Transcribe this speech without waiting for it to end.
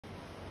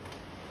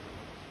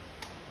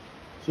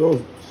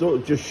So sort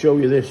of just show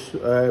you this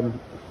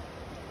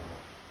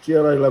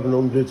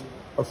GL1100.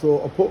 I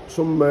thought I'd put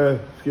some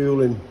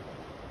fuel in.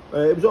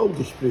 It was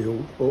oldish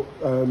fuel, but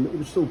it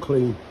was still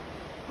clean.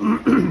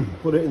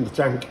 Put it in the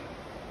tank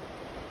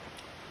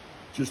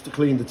just to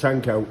clean the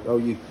tank out. Oh,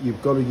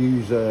 you've got to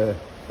use a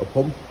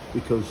pump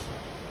because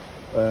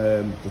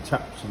the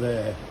tap's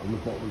there and the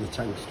bottom of the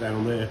tank's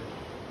down there,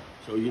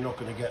 so you're not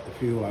going to get the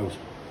fuel out.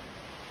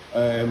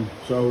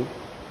 So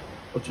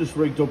I've just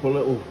rigged up a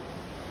little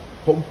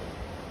pump,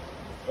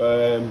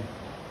 and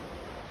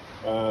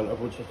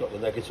I've just got the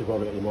negative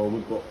on it at the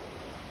moment, but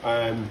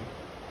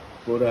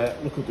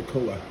look at the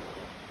colour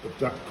of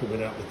that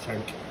coming out of the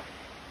tank.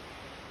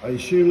 I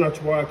assume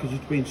that's why, because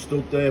it's been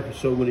stood there for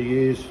so many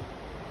years.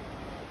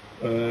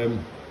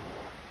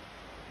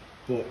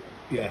 But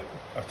yeah,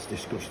 that's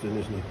disgusting,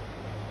 isn't it?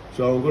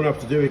 So I'm going to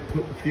have to do it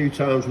a few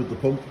times with the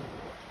pump,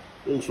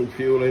 pull some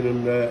fuel in,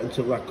 and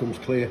until that comes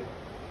clear.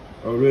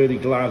 I'm really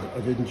glad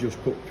I didn't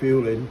just put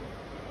fuel in,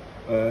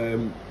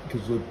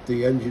 because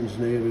the engine's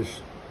near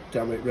us,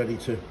 damn it, ready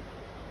to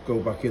go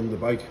back in the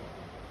bike.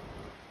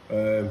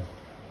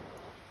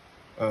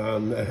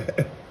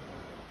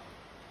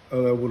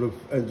 I would have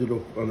ended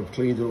up, and I've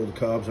cleaned all the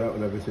carbs out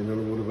and everything, and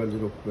I would have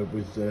ended up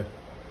with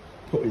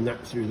putting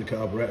that through the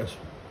carburetors.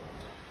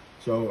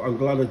 So I'm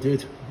glad I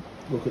did.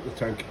 Look at the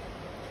tank.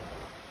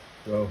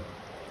 So,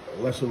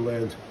 lesson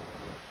learned.